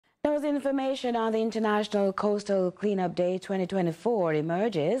As information on the International Coastal Cleanup Day 2024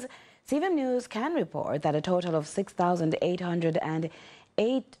 emerges, CVM News can report that a total of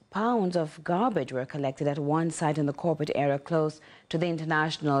 6,808 pounds of garbage were collected at one site in the corporate area close to the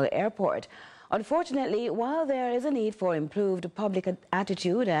international airport. Unfortunately, while there is a need for improved public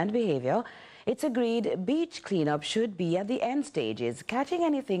attitude and behavior, it's agreed beach cleanup should be at the end stages, catching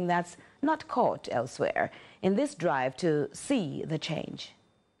anything that's not caught elsewhere, in this drive to see the change.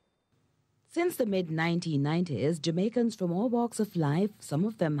 Since the mid-1990s, Jamaicans from all walks of life, some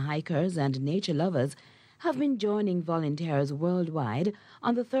of them hikers and nature lovers, have been joining volunteers worldwide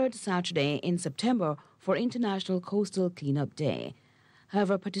on the third Saturday in September for International Coastal Cleanup Day.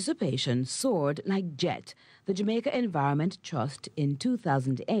 However, participation soared like jet. The Jamaica Environment Trust in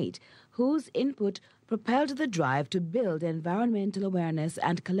 2008, whose input propelled the drive to build environmental awareness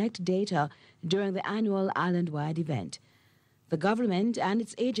and collect data during the annual island-wide event. The government and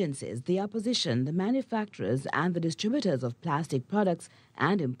its agencies, the opposition, the manufacturers and the distributors of plastic products,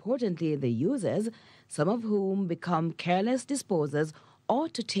 and importantly the users, some of whom become careless disposers,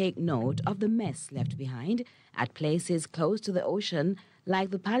 ought to take note of the mess left behind at places close to the ocean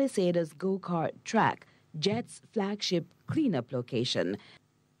like the Palisades go-kart track, JET's flagship cleanup location.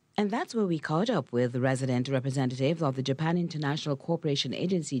 And that's where we caught up with resident representatives of the Japan International Cooperation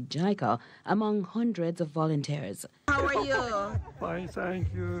Agency, JICA, among hundreds of volunteers. How are you? Fine,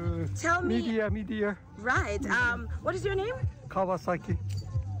 thank you. Tell me. Media. Right. What is your name? Kawasaki.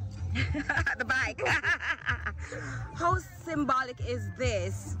 The bike. How symbolic is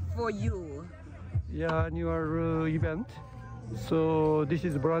this for you? Yeah, annual event. So this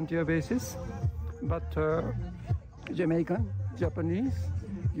is volunteer basis, but Jamaican, Japanese,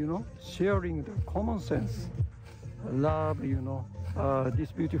 sharing the common sense, love,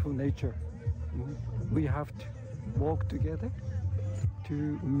 this beautiful nature. We have to work together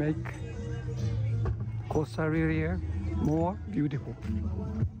to make coastal area more beautiful.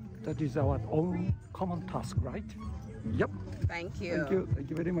 That is our own common task, right? Yep. Thank you. Thank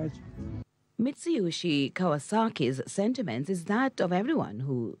you very much. Mitsuyoshi Kawasaki's sentiments is that of everyone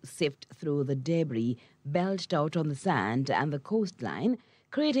who sift through the debris belched out on the sand and the coastline,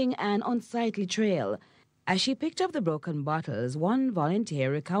 creating an unsightly trail. As she picked up the broken bottles, one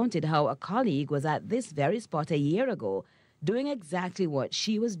volunteer recounted how a colleague was at this very spot a year ago, doing exactly what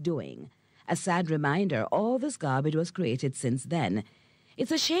she was doing. A sad reminder, all this garbage was created since then.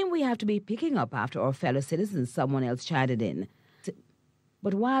 It's a shame we have to be picking up after our fellow citizens someone else chatted in.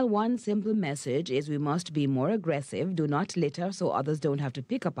 But while one simple message is we must be more aggressive, do not litter so others don't have to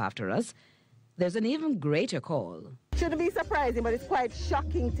pick up after us, there's an even greater call. Shouldn't be surprising, but it's quite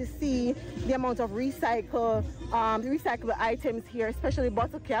shocking to see the amount of recyclable items here, especially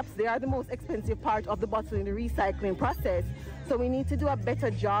bottle caps. They are the most expensive part of the bottle in the recycling process. So we need to do a better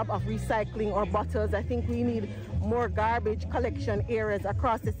job of recycling our bottles. I think we need more garbage collection areas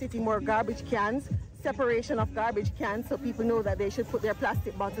across the city, more garbage cans, separation of garbage cans so people know that they should put their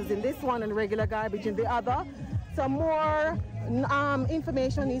plastic bottles in this one and regular garbage in the other. So more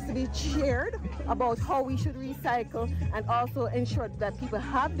information needs to be shared about how we should recycle and also ensure that people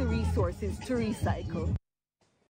have the resources to recycle.